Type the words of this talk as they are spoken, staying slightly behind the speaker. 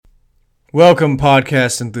Welcome,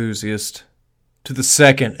 podcast enthusiast, to the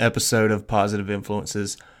second episode of Positive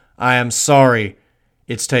Influences. I am sorry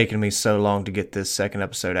it's taken me so long to get this second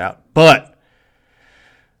episode out, but,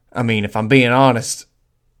 I mean, if I'm being honest,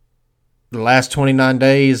 the last 29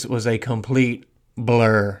 days was a complete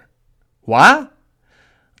blur. Why? I'll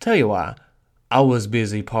tell you why. I was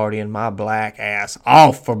busy partying my black ass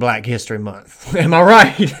off for Black History Month. Am I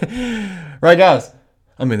right? Right, guys?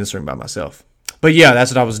 I'm in this room by myself. But yeah, that's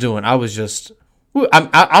what I was doing. I was just,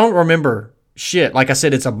 I don't remember shit. Like I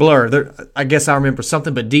said, it's a blur. I guess I remember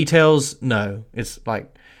something, but details, no. It's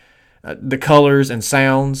like the colors and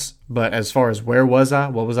sounds. But as far as where was I,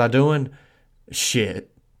 what was I doing? Shit.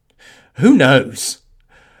 Who knows?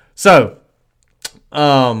 So,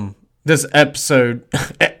 this episode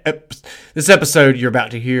you're about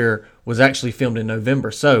to hear was actually filmed in November.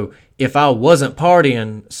 So if I wasn't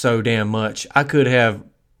partying so damn much, I could have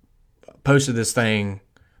posted this thing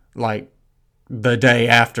like the day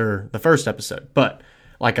after the first episode. But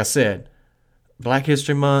like I said, Black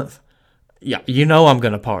History Month, yeah, you know I'm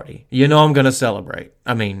going to party. You know I'm going to celebrate.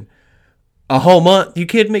 I mean, a whole month? You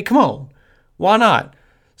kidding me? Come on. Why not?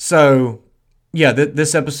 So, yeah,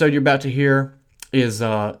 this episode you're about to hear is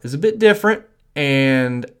a bit different,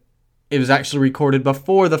 and it was actually recorded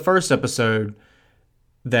before the first episode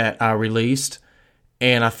that I released,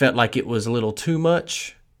 and I felt like it was a little too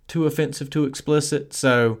much, too offensive, too explicit,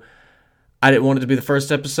 so I didn't want it to be the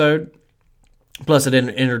first episode. Plus, I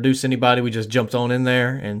didn't introduce anybody. We just jumped on in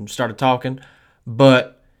there and started talking.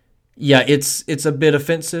 But, yeah, it's a bit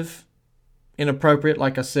offensive, inappropriate,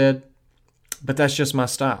 like I said, but that's just my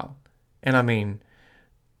style. And, I mean,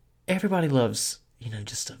 everybody loves,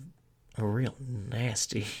 just a real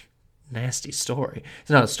nasty story. It's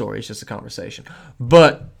not a story, it's just a conversation.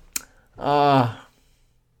 But,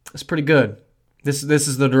 it's pretty good. This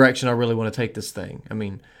is the direction I really want to take this thing. I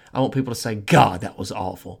mean, I want people to say, God, that was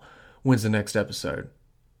awful. When's the next episode?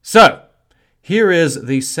 So, here is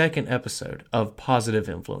the second episode of Positive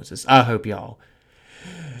Influences. I hope y'all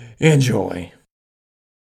enjoy.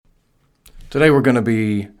 Today we're going to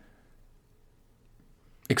be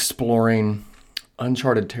exploring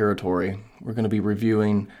uncharted territory. We're going to be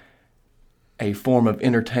reviewing a form of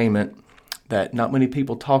entertainment that not many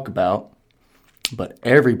people talk about, but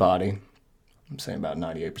everybody, I'm saying about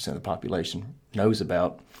 98% of the population, knows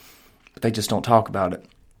about, but they just don't talk about it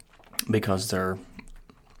because they're,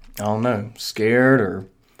 I don't know, scared or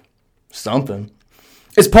something.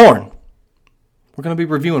 It's porn. We're going to be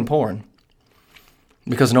reviewing porn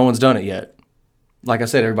because no one's done it yet. Like I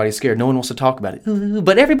said, everybody's scared. No one wants to talk about it.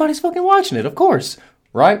 But everybody's fucking watching it, of course.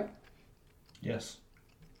 Right? Yes.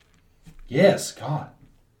 Yes, God.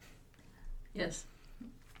 Yes.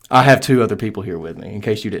 I have two other people here with me, in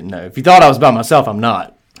case you didn't know. If you thought I was by myself, I'm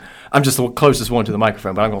not. I'm just the closest one to the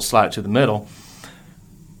microphone, but I'm going to slide it to the middle.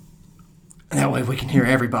 And that way we can hear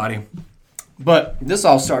everybody. But this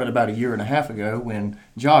all started about a year and a half ago when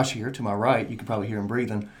Josh here, to my right, you can probably hear him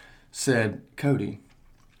breathing, said, Cody,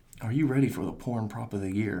 are you ready for the porn prop of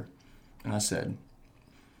the year? And I said,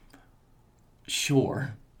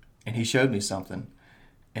 sure. And he showed me something,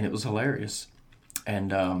 and it was hilarious.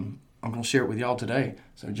 And I'm going to share it with y'all today.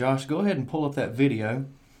 So Josh, go ahead and pull up that video.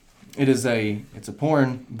 It's a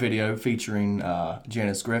porn video featuring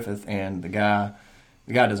Janice Griffith, and the guy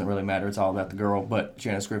doesn't really matter. It's all about the girl, but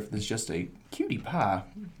Janice Griffith is just a cutie pie,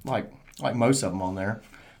 like most of them on there.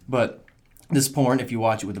 But this porn, if you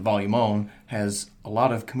watch it with the volume on, has a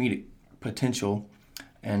lot of comedic potential,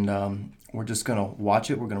 and we're just going to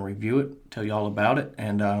watch it. We're going to review it, tell you all about it,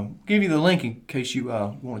 and give you the link in case you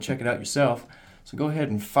want to check it out yourself. So go ahead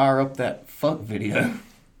and fire up that fuck video.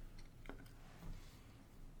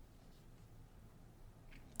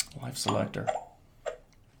 Live selector.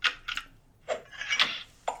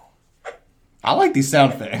 I like these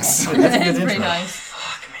sound effects. It's pretty nice.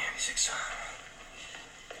 Fuck, man, music's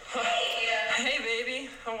on. Hey, baby,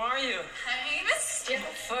 how are you? I missed you.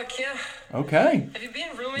 Fuck yeah. Okay. Have you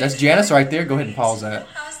been rooming? That's Janice right there. Go ahead and pause that.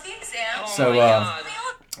 How's the exam? So, my God.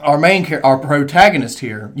 our protagonist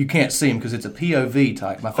here, you can't see him because it's a POV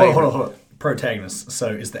type. My favorite. Hold on. Protagonist. So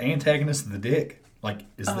is the antagonist the dick? Like,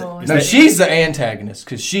 is Oh, is No, that... she's the antagonist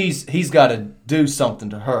because he's got to do something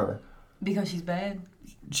to her. Because she's bad.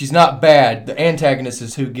 She's not bad. The antagonist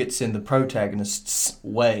is who gets in the protagonist's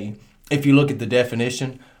way. If you look at the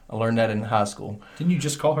definition, I learned that in high school. Didn't you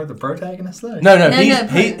just call her the protagonist, though? No, No, he's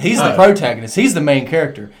the protagonist. He's the main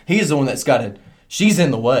character. He's the one that's got to. She's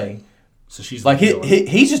in the way. So she's Like the villain.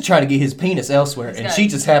 he's just trying to get his penis elsewhere, and got she it.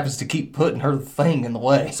 just happens to keep putting her thing in the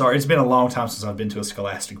way. Sorry, it's been a long time since I've been to a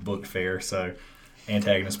Scholastic book fair, so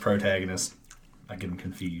antagonist, protagonist, I get them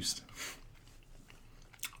confused.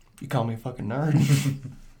 You call me a fucking nerd.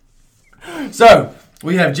 So,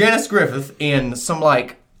 we have Janice Griffith in some,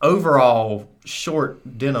 like, overall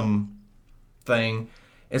short denim thing.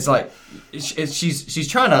 It's like, she's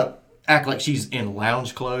trying to act like she's in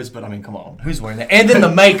lounge clothes, but I mean, come on. Who's wearing that? And then the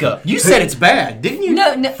makeup. You said it's bad, didn't you?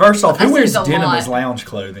 No. First off, I who said wears it's a denim lot. as lounge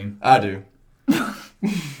clothing? I do.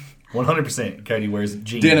 100% Cody wears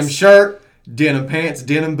jeans. Denim shirt, denim pants,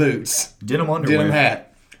 denim boots, Denim underwear. denim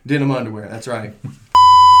hat, denim underwear. That's right.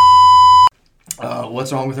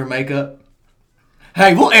 What's wrong with her makeup?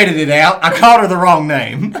 Hey, we'll edit it out. I called her the wrong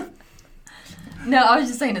name. No, I was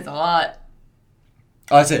just saying it's a lot.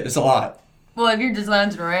 Oh, that's it. It's a lot. Well, if you're just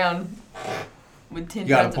lounging around with 10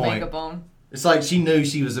 got a pounds of point. makeup on. It's like she knew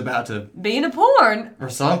she was about to, Being a porn. or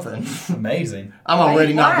something. Amazing. I'm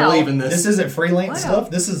already not Wow. believing This this. isn't freelance Wow. stuff.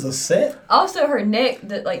 This is a set. Also, her neck,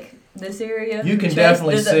 that like this area. You the can chest,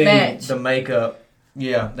 definitely doesn't see match. the makeup.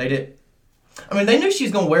 Yeah, they did. I mean, they knew she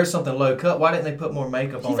was going to wear something low cut. Why didn't they put more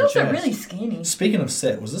makeup on She's her also chest? really skinny. Speaking of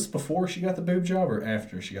set, was this before she got the boob job or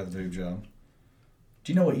after she got the boob job?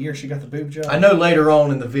 Do you know what year she got the boob job? I know later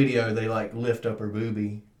on in the video they like lift up her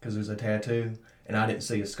boobie because there's a tattoo, and I didn't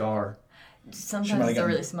see a scar. Sometimes it's a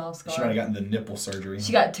really small scar. She might have gotten the nipple surgery.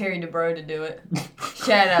 She got Terry DeBro to do it.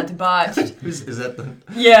 Shout out to Botched. Is that the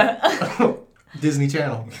Yeah. Disney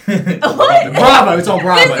Channel? What? Bravo! It's on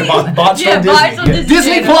Bravo. Disney. Botched Yeah, on Botched on Disney. Disney.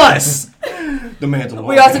 Disney Channel. Plus. The mantle.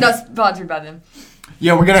 We also not sponsored by them.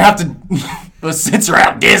 Yeah, we're gonna have to censor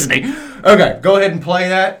out Disney. Okay, go ahead and play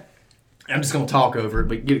that. I'm just gonna talk over it,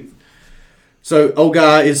 but get it. So, old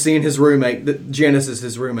guy is seeing his roommate. Janice is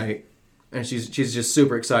his roommate, and she's just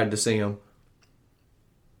super excited to see him.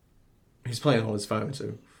 He's playing on his phone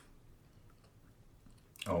too.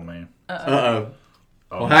 Oh, man. Uh-oh.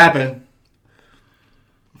 What happened?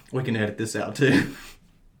 We can edit this out too.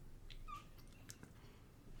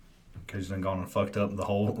 Cody's done gone and fucked up the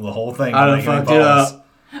whole thing. I done Making fucked it pause. up.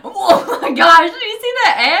 Oh my gosh, did you see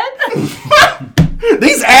that ad?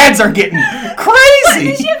 These ads are getting Did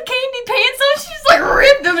crazy. she have candy pants on? She's like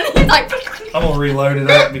ripped them and he's like. I'm gonna reload it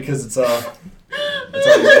up because it's already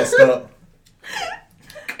messed up.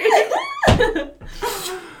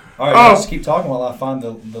 All right, Oh. just keep talking while I find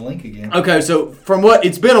the link again. Okay, so from what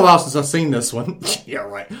it's been a while since I've seen this one. Yeah,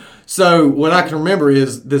 right. So what I can remember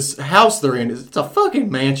is this house they're in it's a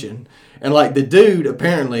fucking mansion, and like the dude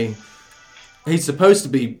apparently he's supposed to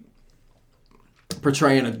be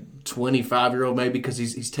portraying a 25-year-old maybe because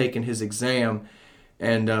he's taking his exam,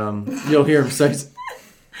 and you'll hear him say,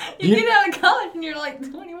 You get out of college and you're like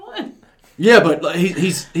 21. "Yeah, but like,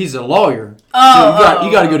 he's a lawyer. Oh, so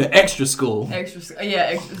you got to go to extra school." Extra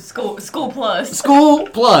school plus. School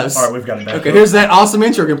plus. All right, we've got it back. Okay, up. here's that awesome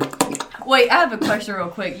intro. Wait, I have a question real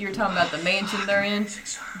quick. You were talking about the mansion they're in.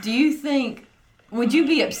 Do you think, would you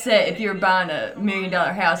be upset if you were buying a $1 million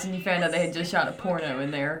house and you found out they had just shot a porno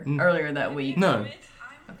in there earlier that week? No.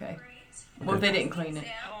 Okay. Well, if they didn't clean it.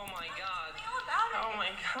 Oh my god. Oh my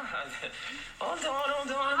god. Hold on.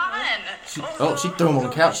 Oh, she threw him on the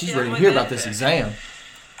couch. She's ready to hear about this exam.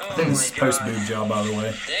 I think this is post boob job, by the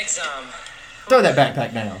way. The exam. Throw that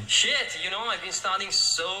backpack down. Shit, I've been studying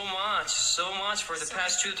so much for the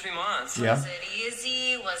past 2-3 months. Yeah. Was it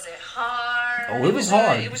easy? Was it hard? Oh, it was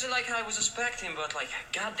hard. It was like I was expecting, but like,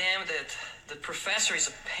 goddamn, that the professor is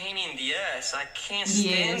a pain in the ass. I can't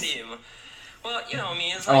stand Yes. him. Well,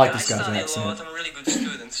 me, it's I like like this guy's study accent. a lot. I'm a really good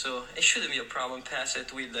student, so it shouldn't be a problem. Pass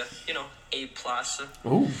it with the, A plus.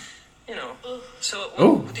 Ooh. So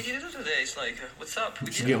Ooh. what did you do today? It's like, what's up?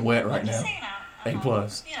 She's getting wet right now. Hanging out. A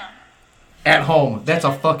plus. Yeah. At home. That's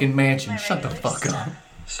a fucking mansion. Shut the fuck up.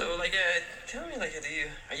 So like, tell me, like,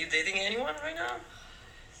 are you dating anyone right now?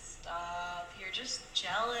 Stop. You're just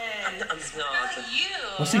jealous. I'm not. You.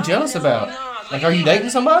 What's he jealous about? Like, are you dating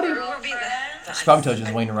somebody? She probably told you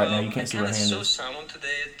his wiener right now. You can't see where her hand I is. saw someone today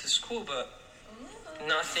at the school, but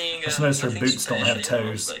nothing. Just notice her nothing boots don't have special,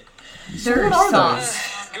 toes. Like, They're What are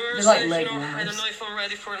socks. girls, They're like leg I don't warmers. know if I'm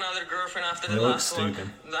ready for another girlfriend after They the look last one.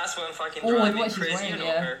 stupid. Last one fucking Oh, drive and me what she's crazy. wearing, You know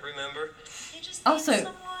yeah. her, remember? You just Also, need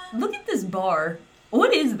someone look at this bar.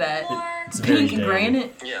 What is that? more It's very Pink dirty.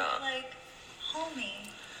 granite? Yeah. like homey.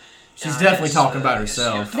 She's Yeah, definitely it's, talking about it's-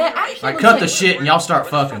 herself. That actually Like, looks cut like, the shit and y'all start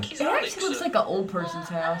Where the fuck fucking. is It Alex? actually looks like an old person's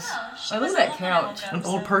house. She Like, look was at that a woman couch. when I An was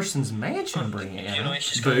old a- person's mansion, Brianna.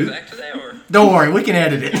 She's coming Boo. back today, or? Don't worry, we can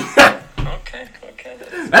edit it. Okay.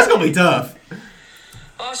 That's gonna be tough.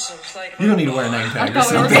 Awesome. Like, You don't need to wear a name I tag or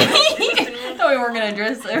thought we were something. I thought we weren't gonna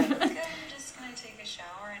address her. Good. I'm just gonna take a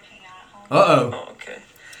shower and hang out at home. Uh-oh. Oh, okay.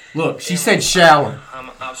 Look, she said shower.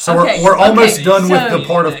 So Okay, we're almost okay, done with so- the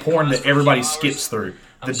part of porn that everybody skips through.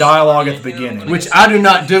 The dialogue at the beginning. Which I do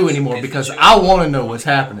not do anymore because I want to know what's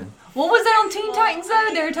happening. What was that on Teen Titans though?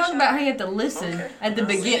 They were talking about how you have to listen at the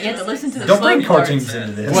beginning. You have to listen to the Don't slow bring parts. cartoons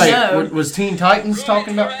into this. Wait, No. was Teen Titans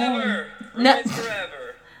talking about porn? No.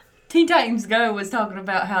 Teen Titans Go was talking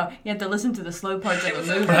about how you have to listen to the slow parts of a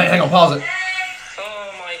movie. Hang on, pause it.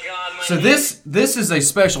 Oh my god, my So this is a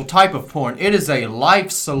special type of porn. It is a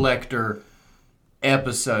life selector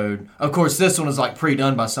episode. Of course, this one is like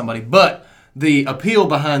pre-done by somebody, but the appeal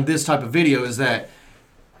behind this type of video is that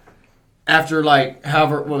after like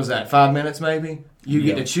however, what was that, 5 minutes maybe, you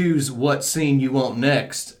get to choose what scene you want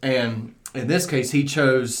next. And in this case, he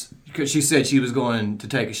chose because she said she was going to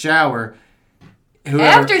take a shower. Whoever,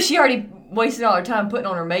 After she already wasted all her time putting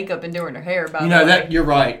on her makeup and doing her hair. By you the know way. that you're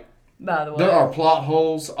right. By the way. There are plot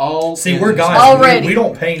holes all. See, in we're this. guys. Already. We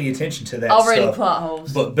don't pay any attention to that already stuff. plot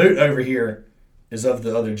holes. But Boot over here is of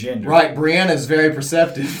the other gender. Right, Brianna's very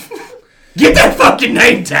perceptive. Get that fucking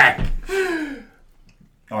name tag.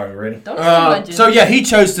 All right, ready? Don't smudge it. So yeah, he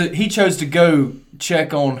chose to go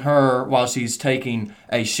check on her while she's taking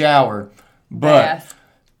a shower. But Bath.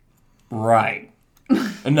 right,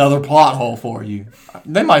 another plot hole for you.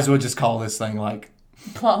 They might as well just call this thing like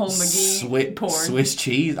Plot hole McGee porn. Swiss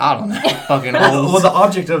cheese. I don't know. Fucking Well, holes. the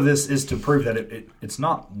object of this is to prove that it's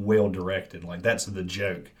not well directed. Like, that's the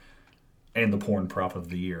joke. And the porn prop of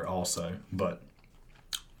the year also. But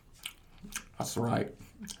That's right.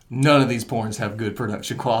 None of these porns have good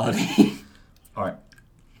production quality. all right.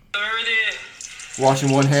 30.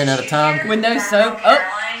 Washing one hand at a time. With no soap. Oh,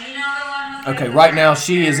 Okay, right now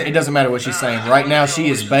she is, it doesn't matter what she's saying, right now she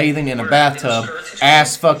is bathing in a bathtub,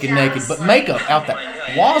 ass fucking naked, but makeup out the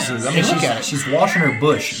wazoo. I mean, look at it. She's washing her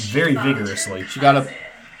bush very vigorously. She got a,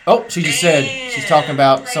 oh, she just said she's talking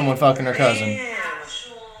about someone fucking her cousin.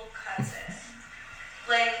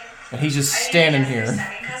 And he's just standing here.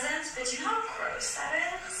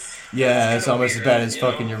 Yeah, it's almost as bad as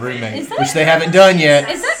fucking your roommate, Is that- which they haven't done yet.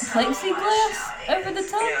 is that plexiglass over the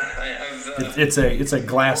top? It's a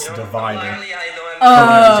glass divider.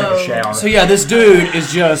 Oh. You take a shower. So yeah, this dude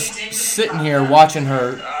is just sitting here watching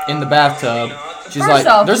her in the bathtub. She's First like,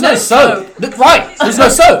 off, there's no no soap. Right, there's no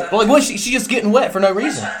soap. Well, like, she's just getting wet for no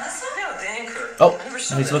reason. Oh,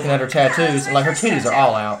 and he's looking at her tattoos, and like her titties are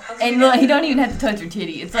all out. And look, he don't even have to touch her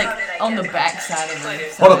titty. It's like on the back side of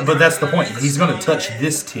her. Hold on, but that's the point. He's going to touch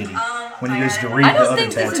this titty when he goes to read I the don't other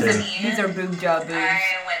think this tattoo. is these are boob job boobs. I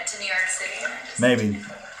went to New York City. Maybe.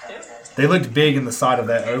 They looked big in the side of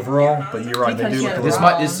that overall, but you're right. They Because do she look had a a This little.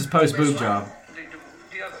 bra. this is post boob job.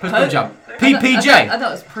 Post Huh? boob job. I PPJ. thought it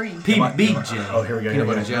was pre. PBJ. Oh, here we go. Here Peanut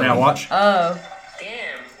we butter go. jelly. Now watch. Oh,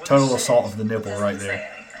 Damn. Total assault of the nipple right there.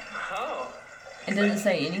 Oh. it doesn't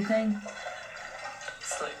say anything.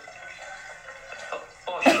 It's like.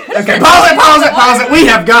 Oh shit. Okay, pause it. We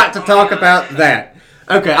have got to talk about that.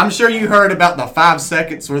 Okay, I'm sure you heard about the 5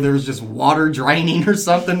 seconds where there was just water draining or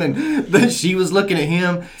something, and then she was looking at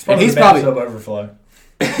him, and he's probably overflow.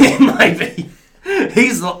 it might be.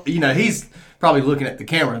 He's probably looking at the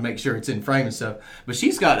camera to make sure it's in frame and stuff. But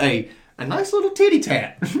she's got a nice little titty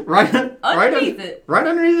tat right Underneath it. right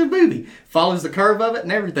underneath the boobie. Follows the curve of it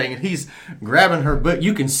and everything, and he's grabbing her butt.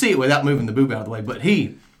 You can see it without moving the boob out of the way, but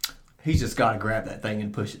he's just got to grab that thing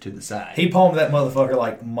and push it to the side. He palmed that motherfucker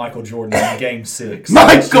like Michael Jordan in Game 6.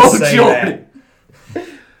 Michael Let's just say Jordan.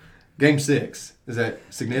 Game 6. Is that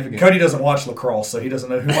significant? that. Cody doesn't watch lacrosse, so he doesn't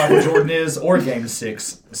know who Michael Jordan is or Game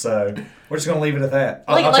 6. So we're just going to leave it at that.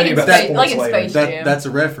 I'll tell you about Space- sports like in later. Space Jam. That's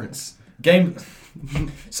a reference. Game.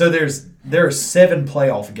 So there are 7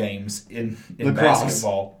 playoff games in Lacrosse.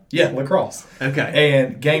 basketball. Yeah, lacrosse. Okay.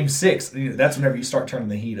 And Game 6, that's whenever you start turning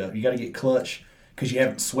the heat up. You got to get clutch because you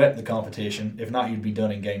haven't swept the competition. If not, you'd be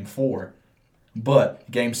done in Game 4. But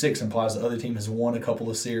Game 6 implies the other team has won a couple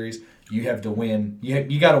of series. You have to win.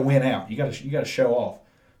 You got to win out. You got to show off.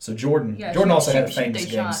 So Jordan Yeah, Jordan also had a shoot famous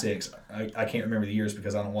they Game shot. 6. I can't remember the years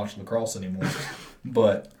because I don't watch lacrosse anymore.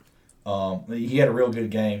 But he had a real good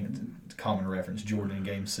game. It's a common reference. Jordan in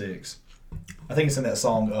Game 6. I think it's in that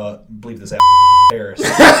song. Believe this out. Paris.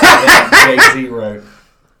 that Jay-Z wrote.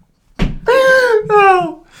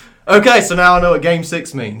 Oh. Okay, so now I know what Game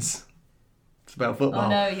 6 means. It's about football. Oh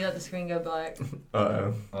no, you let the screen go black.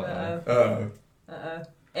 Uh-oh. Uh-oh. Uh-oh.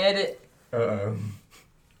 Edit. Uh-oh.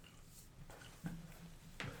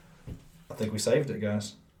 I think we saved it,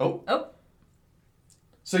 guys. Oh.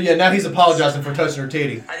 So yeah, now he's apologizing for touching her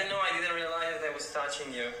titty. I don't know, I didn't realize that I was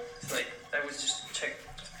touching you. It's like, I was just check.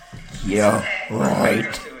 Yeah, right.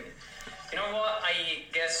 You know what? I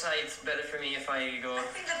guess it's better for me if I go. I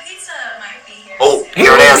think the pizza might be here. Oh, soon.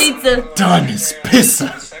 here it is! Pizza. Done is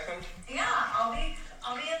pizza. Second. Yeah, I'll be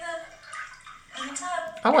in the tub.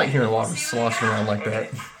 I like hearing water sloshing around like that.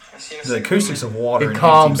 I see The acoustics of water It in an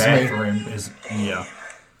calms empty me. bathroom is, yeah.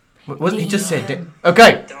 What he just said?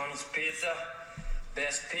 Okay. Don's Pizza,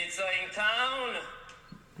 best pizza in town.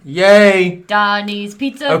 Yay. Donnie's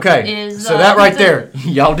Pizza Okay. is So that right pizza. there,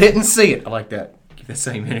 y'all didn't see it. I like that. Give the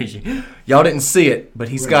same energy. Y'all didn't see it, but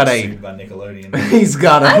he's We're got gonna a. get sued by Nickelodeon. He's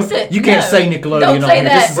got I a. said- You can't no, say Nickelodeon don't on say here.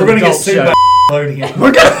 that. This is We're an gonna get adult sued show. by Nickelodeon.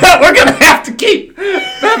 We're gonna have to keep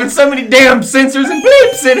having so many damn censors and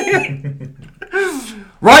bleeps in here.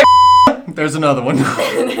 Right? There's another one.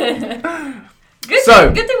 Good,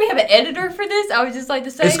 So- good thing we have an editor for this. I would just like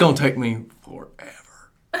to say. It's gonna take me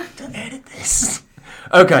forever to edit this.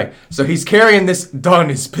 Okay, so he's carrying this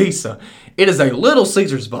Donnie's Pizza. It is a Little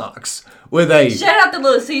Caesars box with a. Shout out to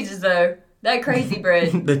Little Caesars though. That crazy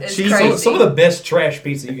bread The is cheese- crazy. Some of the best trash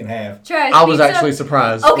pizza you can have. Trash I was pizza. actually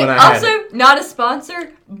surprised Okay, when I had also it. not a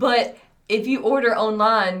sponsor, but if you order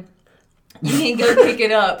online, you can go pick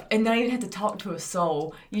it up and not even have to talk to a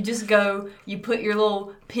soul. You just go, you put your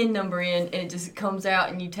little PIN number in, and it just comes out,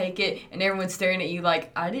 and you take it, and everyone's staring at you like,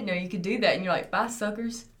 I didn't know you could do that. And you're like, bye,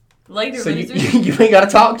 suckers. Later, So you, losers. you ain't got to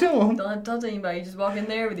talk to him. Don't have to talk to anybody. You just walk in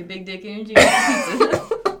there with your big dick energy and get your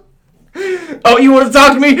pizza. Oh, you want to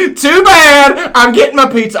talk to me? Too bad. I'm getting my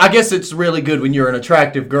pizza. I guess it's really good when you're an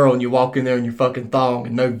attractive girl and you walk in there in your fucking thong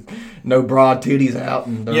and no broad titties out.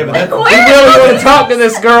 And Yeah, but like, that- we really want to talk to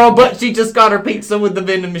this girl, but she just got her pizza with the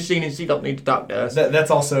vending machine and she don't need to talk to us.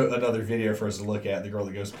 That's also another video for us to look at. The girl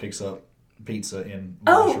that goes picks up pizza in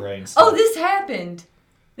Oh, lingerie and stuff. oh, this happened.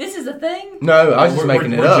 This is a thing? No, I was just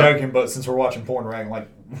making it we're up. joking, but since we're watching porn, we're acting like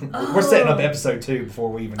we're setting up episode 2 before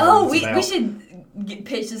we even know Oh, what it's we about. should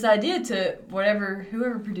pitch this idea to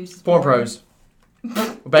whoever produces Porn pros.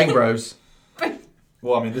 Bang bros.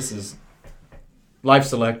 Well, I mean, this is Life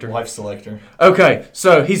selector. Life Selector. Okay,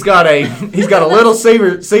 so he's got a Little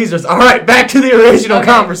Caesars. All right, back to the original Okay,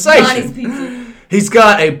 conversation. Donnie's Pizza. He's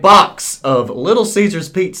got a box of Little Caesars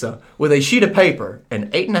pizza with a sheet of paper,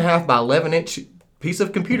 an 8.5 by 11-inch piece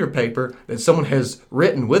of computer paper that someone has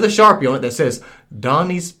written with a Sharpie on it that says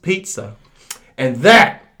Donnie's Pizza. And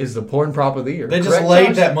that is the porn prop of the year. They just Correct, laid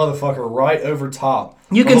Josh? that motherfucker right over top.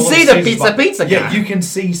 You of can a Little see the Caesars pizza Yeah, guy. you can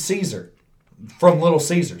see Caesar from Little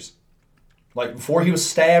Caesars. Like, before he was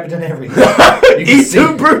stabbed and everything. You can He's too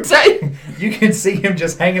see, brute. you can see him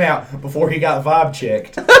just hanging out before he got vibe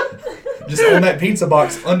checked. Just on that pizza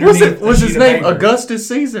box underneath Was the his sheet name of paper. Augustus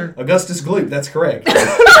Caesar? Augustus Gloop, that's correct.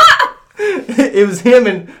 It was him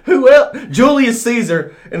and who else? Julius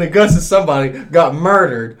Caesar and Augustus somebody got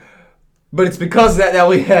murdered. But it's because of that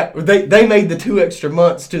we have they made the 2 extra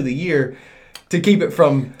months to the year to keep it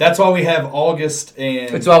from. That's why we have August and...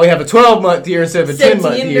 That's why we have a 12-month year instead of a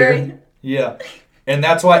 10-month year September. Yeah. And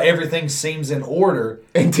that's why everything seems in order.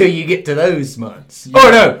 until you get to those months. Yeah.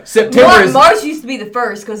 Oh no, September is March used to be the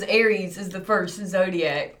first because Aries is the first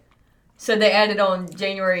zodiac. So they added on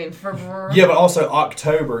January and February. Yeah, but also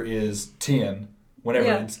October is 10, whenever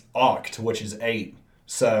Yeah. it's Oct, which is 8.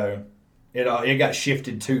 So it got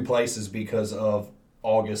shifted 2 places because of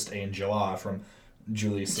August and July from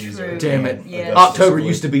Julius Caesar. True. Damn it. and Yeah. Augustus October Gloop.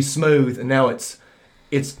 used to be smooth and now it's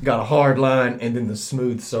got a hard line and then the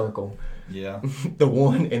smooth circle. Yeah. The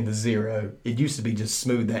 1 and the 0. It used to be just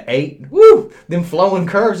smooth. The 8, woo! Them flowing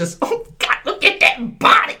curves just, oh, God, look at that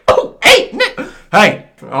body. Oh, 8. Hey,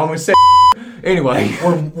 I almost said anyway.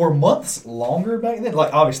 Were months longer back then?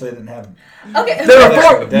 Like, obviously they didn't have... Okay. There That's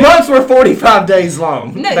were what they- months were 45 days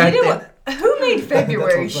long. No, back you know then. what? Who made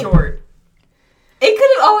February That's what I'm short? It could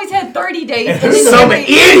have always had 30 days. And then Some every-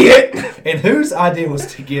 idiot. And whose idea was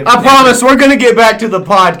to give... I promise we're going to get back to the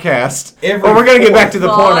podcast. Every Or we're going to get back fourth to the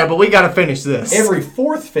thought. porno, but we got to finish this. Every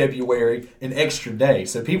 4th February an extra day.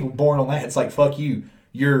 So people born on that, it's like, fuck you.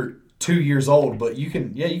 You're 2 years old, but you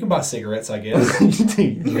can buy cigarettes, I guess.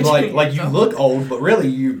 like you look old, but really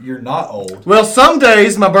you're not old. Well, some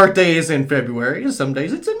days my birthday is in February, and some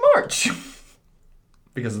days it's in March.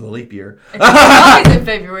 Because of the leap year. It's always in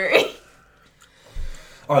February.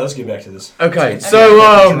 All right, let's get back to this. Okay, Okay.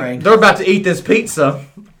 so Train. they're about to eat this pizza,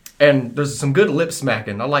 and there's some good lip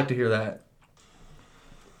smacking. I like to hear that.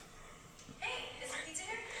 Hey, is the pizza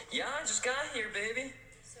here? Yeah, I just got here, baby.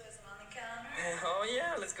 So is it on the counter? Oh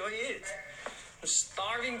yeah, let's go eat. I'm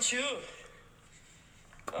starving too.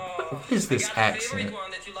 Oh, What is this I got a favorite accent?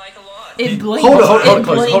 one that you like a lot. It blinked. Hold it It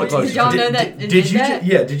close, hold it blinked. close. Did y'all know that?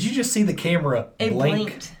 Did you just see the camera It blink?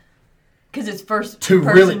 blinked. Because it's first To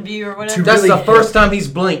person really- view or to whatever. That's really the first time he's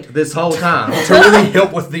blinked this whole time. To really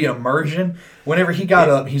help with the immersion, whenever he got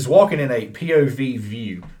up, he's walking in a POV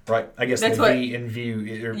view, right? I guess That's the what- V in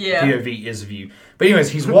view, or Yeah. POV is view. But anyways,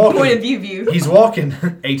 he's walking. Point of view. He's walking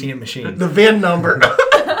ATM machine. The VIN number.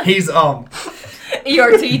 He's Either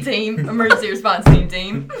ERT team, emergency response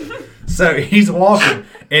team. So he's walking,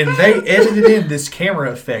 and they edited in this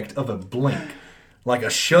camera effect of a blink. Like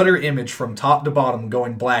a shutter image from top to bottom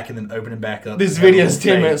going black and then opening back up. This video is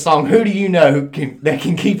 10 minutes long. Who do you know that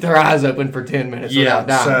can keep their eyes open for 10 minutes without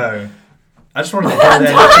dying? So I just wanted to throw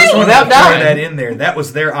that in there. That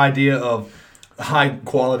was their idea of high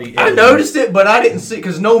quality editing. I noticed it, but I didn't see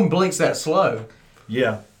because no one blinks that slow.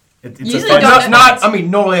 Yeah. It's Usually a don't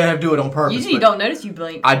normally I have to do it on purpose. Usually you don't notice you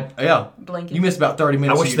blink. Blinking. You miss about 30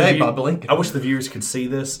 minutes of your day by blinking. I wish the viewers could see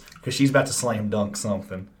this because she's about to slam dunk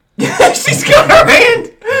something. She's got her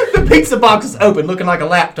hand. The pizza box is open, looking like a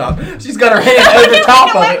laptop. She's got her hand over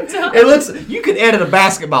top of it. It looks. You could edit a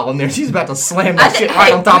basketball in there. She's about to slam that shit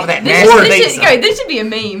right on top of that nasty pizza. This should be a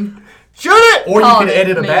meme. Should it? Or you could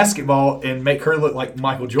edit a basketball and make her look like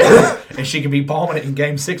Michael Jordan, and she can be palming it in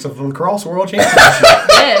Game 6 of the Lacrosse World Championship.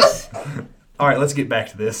 Yes. All right, let's get back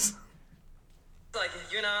to this. Like,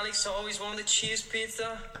 you and Alex always wanted cheese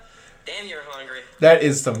pizza. Damn, you're hungry. That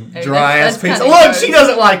is some Hey, dry ass that's pizza. kinda Look, gross. she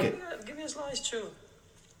doesn't like it. Yeah, give me a slice too.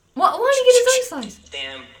 Why did he get his own slice?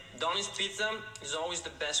 Damn, Donnie's pizza is always the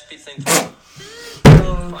best pizza in town.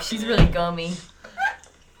 Oh, she's really gummy.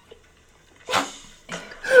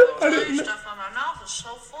 Stuff on my mouth is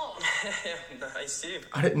so full. I see.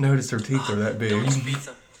 I didn't notice her teeth are that big. Donnie's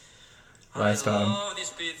pizza. Last I time. love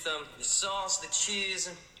this pizza. The sauce, the cheese.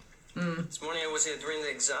 This morning I was here during the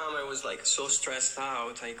exam. I was like so stressed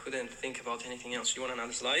out. I couldn't think about anything else. You want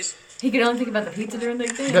another slice? He could only think about the pizza during the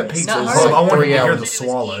exam. That pizza Not is her. Oh, I want to hear hours. the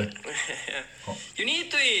swallow. You need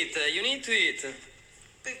to eat. You need to eat.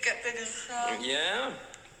 Get big as Yeah.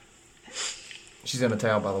 She's in a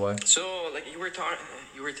towel, by the way. So, like you were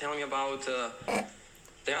telling me about the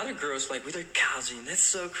other girls, like with their cousin. That's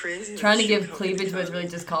so crazy. Trying to She give called cleavage, me but it's really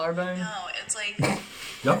just collarbone. No, it's like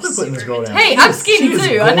Y'all been putting this girl down. Hey, I'm skinny She is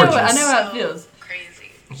too. I know gorgeous. how it feels.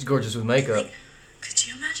 crazy. She's gorgeous with makeup. Could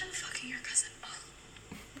you imagine fucking your cousin?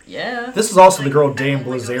 Yeah. This is also the girl Dan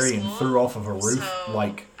Blazarian threw off of a roof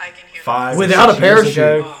like I can hear 5 or Without a 6 years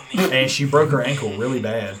parachute. ago, and she broke her ankle really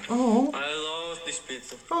bad. Oh. I love this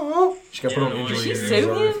pizza. Oh. She got put on Yeah, injury She reserve.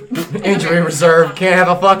 sue him? Injury reserve. Can't have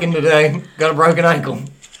a fucking today. Got a broken ankle.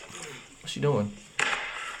 What's she doing?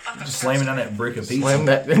 Just slamming on that brick of pizza. Slam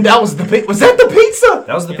that. And that was the was that the pizza?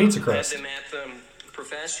 That was the pizza At crust. the math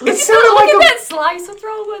professor. It sounded Look like at a. that slice. What's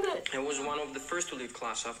wrong with it? I was one of the first to leave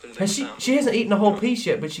class after the Has exam. she hasn't eaten a whole piece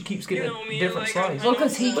yet, but she keeps getting You know a me, different like, slice. Well,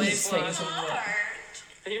 because he Slave keeps saying was- something.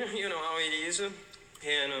 You know how it is. And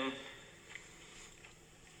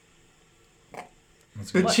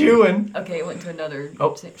The chewing. Okay, it went to another.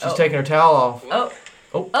 Oh, she's taking her towel off.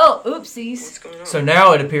 Oh, oopsies. what's going on? So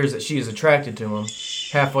now it appears that she is attracted to him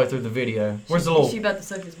halfway through the video. Where's the Is she little? about to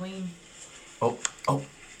suck his wing? Oh.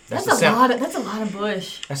 That's the a sound. lot. That's a lot of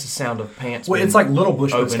bush. That's the sound of pants. Well, being it's like Little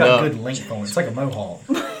Bush, but it's opened got up. good length on it. It's like a mohawk.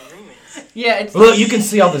 Yeah, it's. Look, you can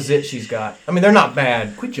see all the zits she's got. I mean, they're not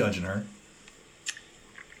bad. Quit judging her.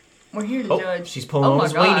 We're here to Oh, judge. she's pulling Oh on my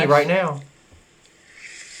his weenie gosh. right now.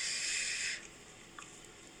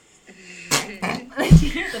 Did you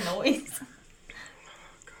hear the noise?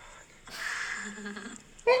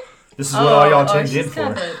 This is what all y'all tuned in she's for.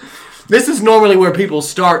 kinda- This is normally where people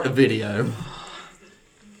start a video.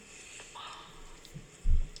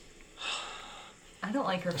 I don't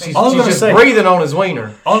like her face. She's, All I'm she's gonna just say- breathing on his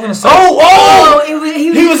wiener. All I'm gonna say. Oh!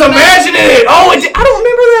 he He was imagining it! Oh, I don't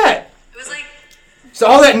remember that! It was like So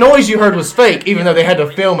all that noise you heard was fake, even though they had to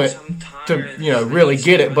film it to, really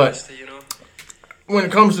get it, but when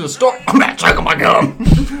it comes to the story, I'm not checking my gum.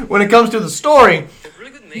 When it comes to the story,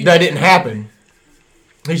 that didn't happen.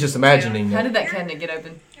 He's just imagining How it. did that cabinet get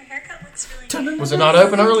open? your haircut looks really good. Was it not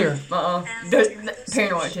open earlier?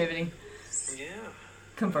 Paranormal activity. Yeah.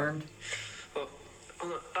 Confirmed.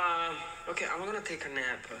 Okay, I'm gonna take a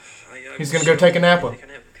nap. He's gonna go take a nap. Take a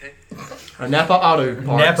nap, okay? A Napa Auto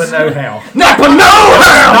Parts. Napa know how. Napa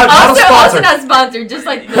know-how! Not a Also sponsor. not sponsored, just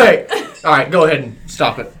like the. Hey, all right, go ahead and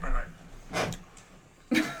stop it.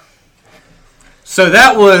 So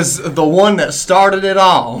that was the one that started it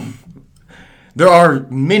all. There are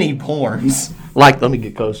many porns. Like, let me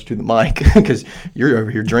get closer to the mic because you're over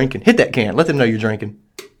here drinking. Hit that can. Let them know you're drinking.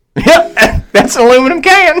 Yep, that's an aluminum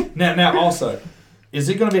can. Now, also, is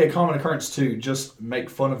it going to be a common occurrence to just make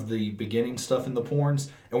fun of the beginning stuff in the porns,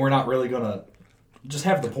 and we're not really going to just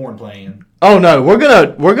have the porn playing? Oh no, we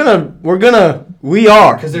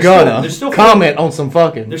are 'Cause there's gonna there's still comment on some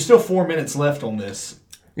fucking. There's still 4 minutes left on this,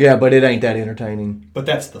 Yeah, but it ain't that entertaining. but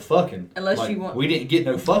that's the fucking. Unless you want- we didn't get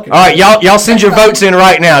no fucking. All right, y'all send your votes in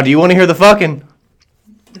right now. Do you want to hear the fucking?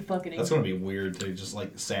 The fucking. That's going to be weird too, just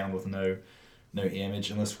like sound with no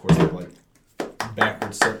image, unless of course they're like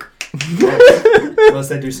backwards. So Unless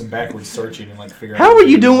they do some backwards searching and like figure out. How are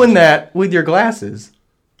you doing that with your glasses?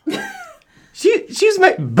 She's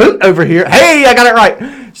making boot over here. Hey, I got it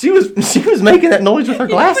right. She was making that noise with her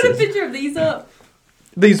Can you put a glasses. picture of these up?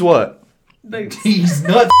 These what? Boots. He's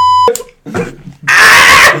nuts.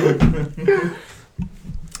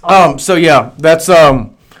 So yeah, that's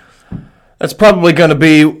probably going to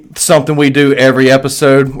be something we do every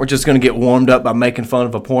episode. We're just going to get warmed up by making fun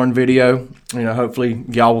of a porn video. You know, hopefully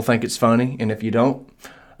y'all will think it's funny, and if you don't,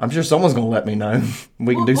 I'm sure someone's going to let me know.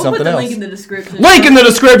 We can do We'll something put the else. link in the description. Link in the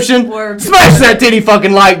description. Or- Smash that titty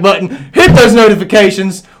fucking like button. Hit those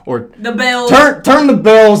notifications or The bells. turn the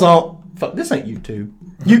bells on. Fuck, this ain't YouTube.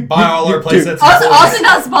 Buy all our YouTube. playsets. Also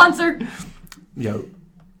not sponsored. Yo,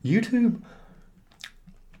 YouTube.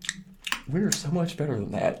 We're so much better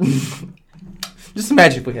than that. Just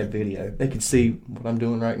imagine if we had video. They could see what I'm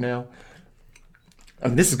doing right now. I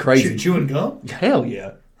mean, this is crazy. Chewing gum? Hell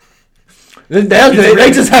yeah.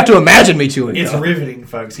 They just have to imagine me chewing It's gum. riveting,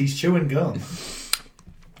 folks. He's chewing gum.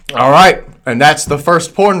 All right, and that's the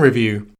first porn review.